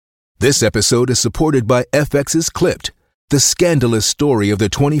This episode is supported by FX's Clipped, the scandalous story of the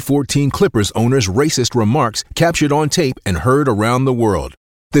 2014 Clippers owner's racist remarks captured on tape and heard around the world.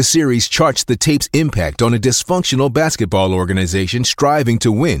 The series charts the tape's impact on a dysfunctional basketball organization striving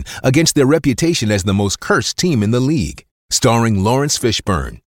to win against their reputation as the most cursed team in the league. Starring Lawrence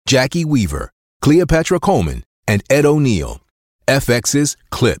Fishburne, Jackie Weaver, Cleopatra Coleman, and Ed O'Neill. FX's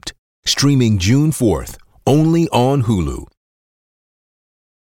Clipped, streaming June 4th, only on Hulu.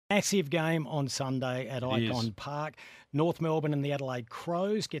 Massive game on Sunday at Icon Park. North Melbourne and the Adelaide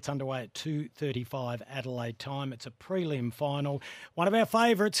Crows gets underway at 2:35 Adelaide time. It's a prelim final. One of our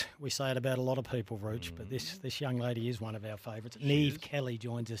favourites. We say it about a lot of people, Rooch, but this young lady is one of our favourites. Neve Kelly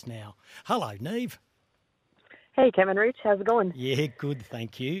joins us now. Hello, Neve. Hey, Kevin, Rooch. How's it going? Yeah, good,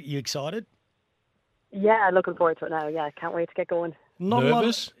 thank you. You excited? Yeah, looking forward to it now. Yeah, can't wait to get going. Not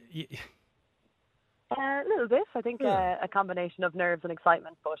nervous? A little bit. I think a combination of nerves and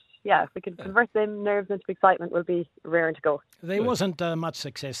excitement. But yeah, if we can convert them nerves into excitement, we'll be raring to go. There wasn't much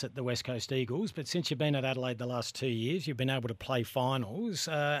success at the West Coast Eagles, but since you've been at Adelaide the last 2 years, you've been able to play finals.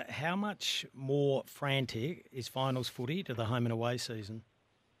 How much more frantic is finals footy to the home and away season?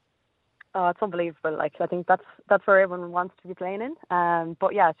 Oh, it's unbelievable. Like, I think that's where everyone wants to be playing in.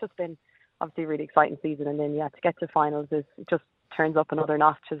 But yeah, it's just been obviously a really exciting season. And then, yeah, to get to finals it just turns up another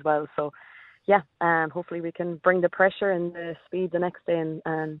notch as well. So, yeah, hopefully we can bring the pressure and the speed the next day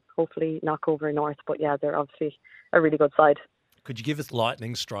and hopefully knock over North. But yeah, they're obviously a really good side. Could you give us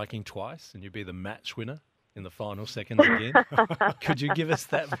lightning striking twice and you'd be the match winner in the final seconds again? Could you give us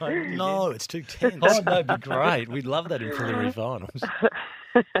that moment again? No, it's too tense. Oh, that'd be great. We'd love that in preliminary finals.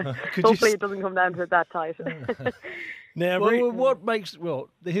 Hopefully it doesn't come down to it that tight. Now,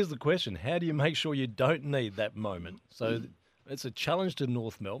 here's the question. How do you make sure you don't need that moment? So it's a challenge to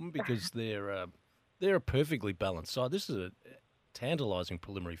North Melbourne because they're a perfectly balanced side. This is a tantalising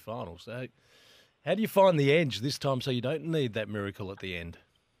preliminary final. So how do you find the edge this time so you don't need that miracle at the end?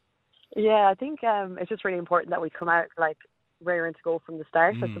 Yeah, I think it's just really important that we come out like raring to go from the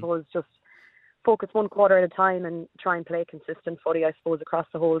start. I suppose just focus one quarter at a time and try and play consistent footy, I suppose, across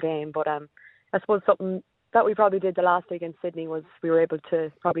the whole game. But I suppose something that we probably did the last day against Sydney was we were able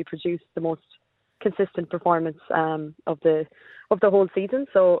to probably produce the most consistent performance of the whole season.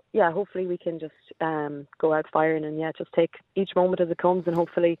 So yeah, hopefully we can just go out firing and just take each moment as it comes and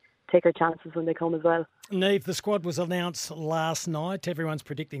hopefully take our chances when they come as well. Neve, the squad was announced last night. Everyone's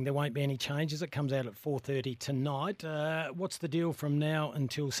predicting there won't be any changes. It comes out at 4:30 tonight. What's the deal from now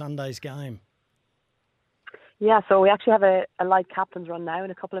until Sunday's game? Yeah, so we actually have a light captain's run now in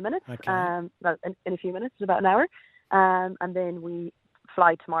a couple of minutes. Okay. In a few minutes, in about an hour. And then we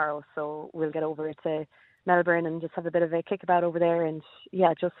fly tomorrow, so we'll get over to Melbourne and just have a bit of a kickabout over there and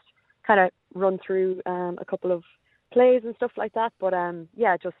just kind of run through a couple of plays and stuff like that. But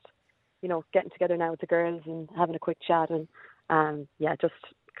just getting together now with the girls and having a quick chat and just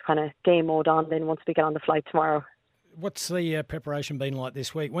kind of game mode on then once we get on the flight tomorrow. What's the preparation been like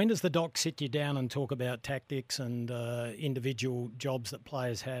this week? When does the doc sit you down and talk about tactics and individual jobs that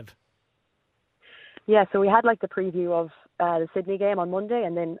players have? Yeah, so we had like the preview of the Sydney game on Monday,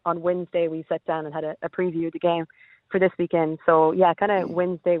 and then on Wednesday we sat down and had a preview of the game for this weekend. So yeah, kind of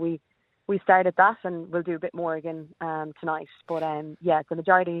Wednesday we started that, and we'll do a bit more again tonight. But the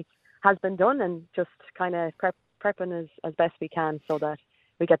majority has been done, and just kind of prepping as best we can so that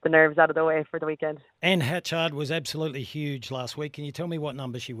we get the nerves out of the way for the weekend. Anne Hatchard was absolutely huge last week. Can you tell me what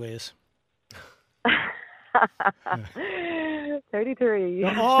number she wears? 33.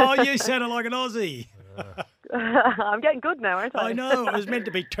 Oh, you sounded like an Aussie. I'm getting good now, aren't I? I know. It was meant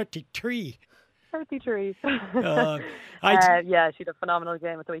to be 33. 33. She had a phenomenal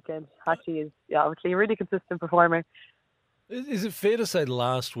game at the weekend. Hatchie is obviously a really consistent performer. Is it fair to say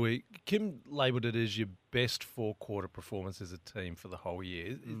last week, Kim labelled it as your best four-quarter performance as a team for the whole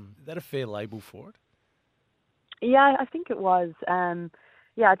year? Is that a fair label for it? Yeah, I think it was.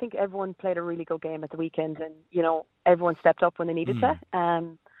 I think everyone played a really good game at the weekend and, everyone stepped up when they needed to.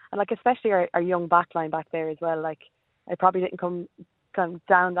 And, especially our young backline back there as well. Like, I probably didn't come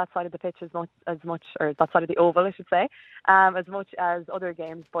down that side of the pitch as much, or that side of the oval, I should say, as much as other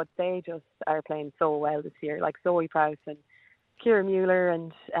games. But they just are playing so well this year. Like Zoe Prowse and Kira Mueller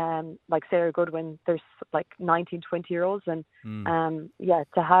and Sarah Goodwin, there's 19, 20-year-olds. And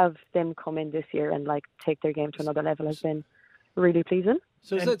to have them come in this year and take their game to another level has been really pleasing.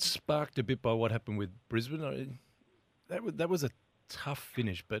 So is that sparked a bit by what happened with Brisbane? That was a tough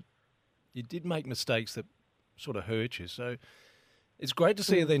finish, but you did make mistakes that sort of hurt you. So it's great to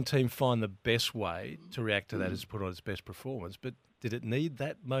see a then team find the best way to react to that is to put on its best performance. But did it need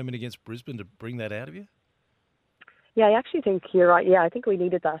that moment against Brisbane to bring that out of you? Yeah, I actually think you're right. Yeah, I think we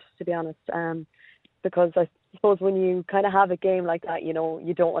needed that, to be honest. Because I suppose when you kind of have a game like that, you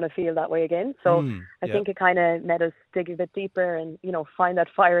don't want to feel that way again. So I think it kind of made us dig a bit deeper and, find that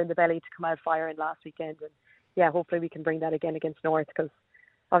fire in the belly to come out firing last weekend. And yeah, hopefully we can bring that again against North, because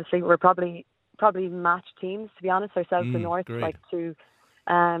obviously we're probably matched teams, to be honest, ourselves and North, great. like two,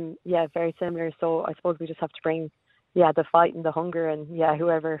 very similar. So I suppose we just have to bring, the fight and the hunger, and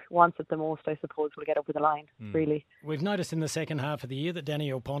whoever wants it the most, I suppose, will get over the line, really. We've noticed in the second half of the year that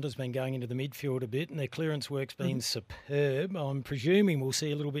Danielle Ponta's been going into the midfield a bit, and their clearance work's been superb. I'm presuming we'll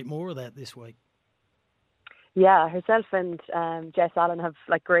see a little bit more of that this week. Yeah, herself and Jess Allen have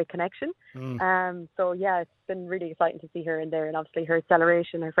great connection. So it's been really exciting to see her in there, and obviously her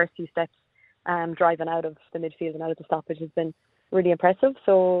acceleration, her first few steps, driving out of the midfield and out of the stoppage has been really impressive.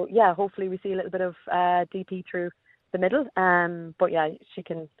 So hopefully we see a little bit of DP through the middle. But she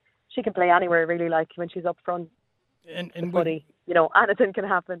can play anywhere really. Like when she's up front, and buddy, anything can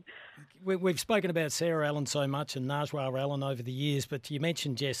happen. We've spoken about Sarah Allen so much and Najwa Allen over the years, but you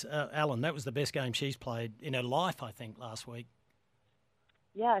mentioned Jess Allen. That was the best game she's played in her life, I think, last week.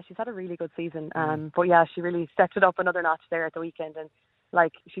 Yeah, she's had a really good season. But she really stepped it up another notch there at the weekend. And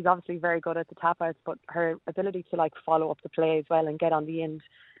she's obviously very good at the tap outs, but her ability to follow up the play as well and get on the end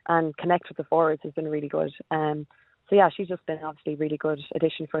and connect with the forwards has been really good. So she's just been obviously a really good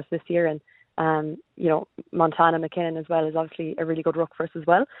addition for us this year. And Montana McKinnon as well is obviously a really good ruck for us as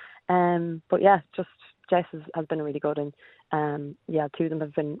well. But just Jess has been really good, and two of them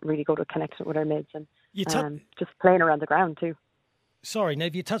have been really good at connecting with our mids and just playing around the ground too. Sorry,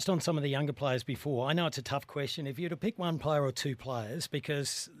 Neve, you touched on some of the younger players before. I know it's a tough question. If you were to pick one player or two players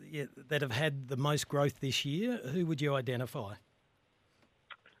that have had the most growth this year, who would you identify?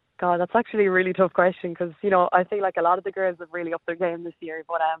 God, that's actually a really tough question, because, I feel like a lot of the girls have really upped their game this year.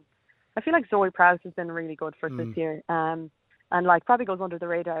 But I feel like Zoe Prowse has been really good for us this year. And probably goes under the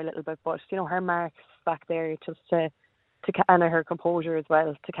radar a little bit, but, her marks back there just to and her composure as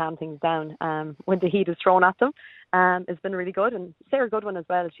well to calm things down when the heat is thrown at them has been really good. And Sarah Goodwin as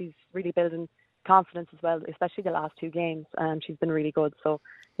well, she's really building confidence as well, especially the last two games. She's been really good. So,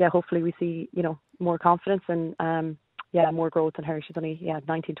 hopefully we see, more confidence and, more growth in her. She's only,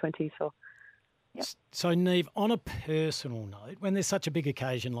 19, 20, so... Yep. So, Neve, on a personal note, when there's such a big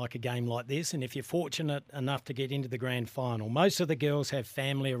occasion like a game like this, and if you're fortunate enough to get into the grand final, most of the girls have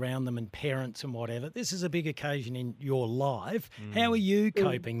family around them and parents and whatever. This is a big occasion in your life. How are you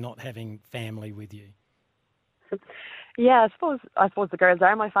coping not having family with you? Yeah, I suppose the girls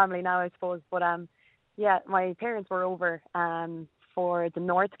are my family now, I suppose. But, my parents were over for the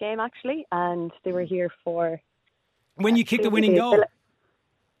North game, actually, and they were here for... When you kicked the winning goal?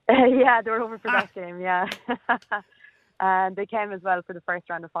 They were over for that game, and they came as well for the first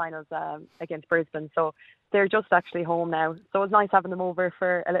round of finals against Brisbane. So they're just actually home now. So it was nice having them over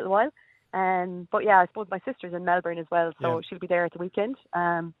for a little while. But I suppose my sister's in Melbourne as well, so she'll be there at the weekend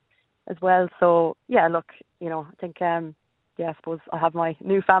as well. So look, I think I suppose I have my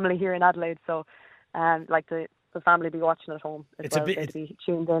new family here in Adelaide. So the family be watching at home as well. They'd be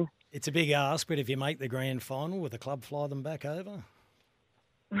tuned in. It's a big ask, but if you make the grand final, will the club fly them back over?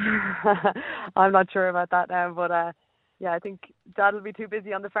 I'm not sure about that now, but I think Dad will be too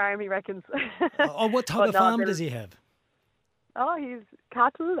busy on the farm, he reckons. What type of farm does he have? Oh, he's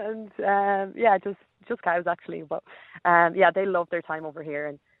cattle and just cows actually. But they love their time over here,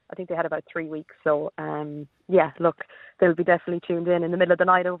 and I think they had about 3 weeks. So look, they'll be definitely tuned in the middle of the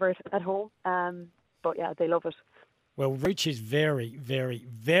night over at home. But they love it. Well, Rooch is very, very,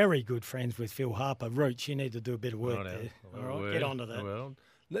 very good friends with Phil Harper. Rooch, you need to do a bit of work there. All right, get onto that. Well,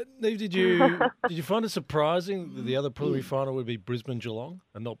 Neve, did you find it surprising that the other preliminary final would be Brisbane-Geelong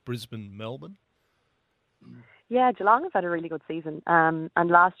and not Brisbane-Melbourne? Yeah, Geelong have had a really good season. And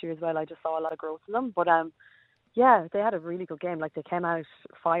last year as well, I just saw a lot of growth in them. But they had a really good game. They came out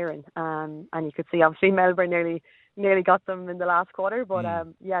firing. And you could see, obviously, Melbourne nearly got them in the last quarter. But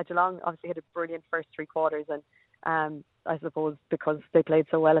Geelong obviously had a brilliant first three quarters. And I suppose because they played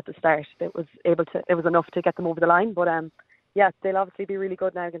so well at the start, it was enough to get them over the line. But they'll obviously be really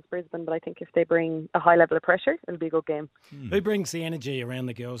good now against Brisbane. But I think if they bring a high level of pressure, it'll be a good game. Who brings the energy around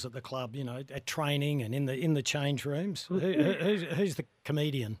the girls at the club? At training and in the change rooms. Who's the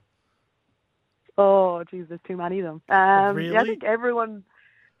comedian? Oh, geez, there's too many of them. Really? I think everyone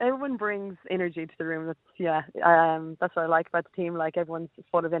brings energy to the room. That's what I like about the team. Everyone's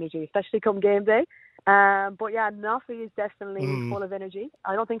full of energy, especially come game day. But Noffy is definitely full of energy.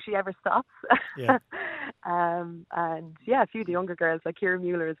 I don't think she ever stops. Yeah. And a few of the younger girls, like Kira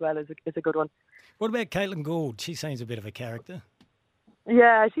Mueller as well, is a good one. What about Caitlin Gould? She seems a bit of a character.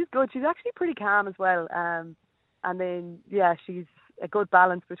 Yeah, she's good. She's actually pretty calm as well. And then, she's a good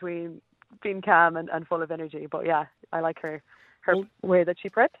balance between being calm and full of energy. But yeah, I like her way that she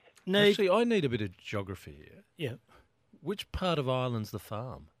preps. Actually, I need a bit of geography here. Yeah. Which part of Ireland's the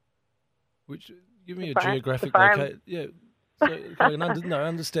farm? Give me a farm, geographic location. Yeah. So I can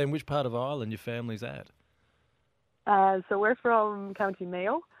understand which part of Ireland your family's at. So we're from County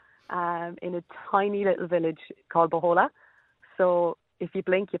Mayo, in a tiny little village called Bohola. So if you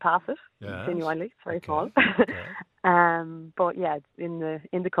blink, you pass it. Yes. Genuinely, it's very small. Okay. But yeah, it's in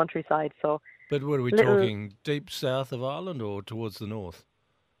the countryside. So. But what are we talking? Deep south of Ireland or towards the north?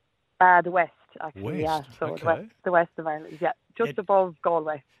 The west, actually. West? Yeah. So okay. the west of Ireland. Yeah, just above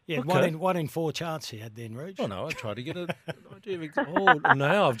Galway. Yeah, Okay. one in 4 chance he had then, Rooch. Oh no, I tried to get an idea of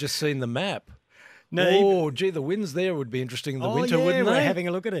now I've just seen the map. No. Oh, gee, the winds there would be interesting in the winter, wouldn't we're they? having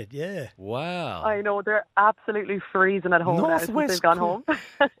a look at it, yeah. Wow. I know, they're absolutely freezing at home now since they've gone home.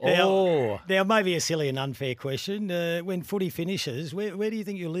 Now, maybe a silly and unfair question. When footy finishes, where do you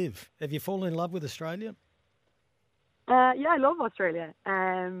think you'll live? Have you fallen in love with Australia? Yeah, I love Australia.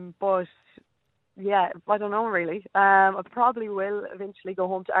 But yeah, I don't know really. I probably will eventually go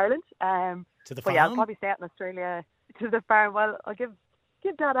home to Ireland. To the but farm? yeah, I'll probably stay out in Australia to the farm. Well, I'll give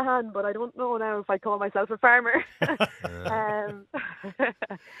Dad a hand, but I don't know now if I call myself a farmer.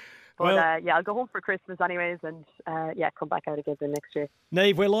 I'll go home for Christmas anyways, and come back out again next year.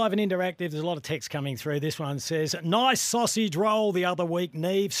 Neve, we're live and interactive. There's a lot of text coming through. This one says, nice sausage roll the other week,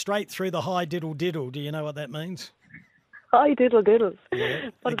 Neve, straight through the high diddle diddle. Do you know what that means? Hi, diddle diddles. Yeah.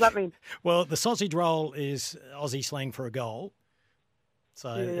 What does that mean? Well, the sausage roll is Aussie slang for a goal.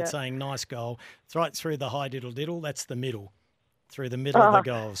 So it's saying nice goal. It's right through the high diddle diddle. That's the middle. Through the middle of the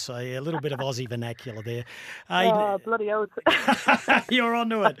goal. So, yeah, a little bit of Aussie vernacular there. Bloody oath. You're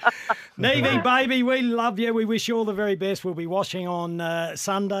onto it. Nevey, baby, we love you. We wish you all the very best. We'll be watching on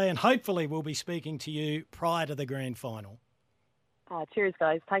Sunday, and hopefully we'll be speaking to you prior to the grand final. Cheers,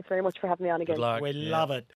 guys. Thanks very much for having me on again. Good luck. We love it.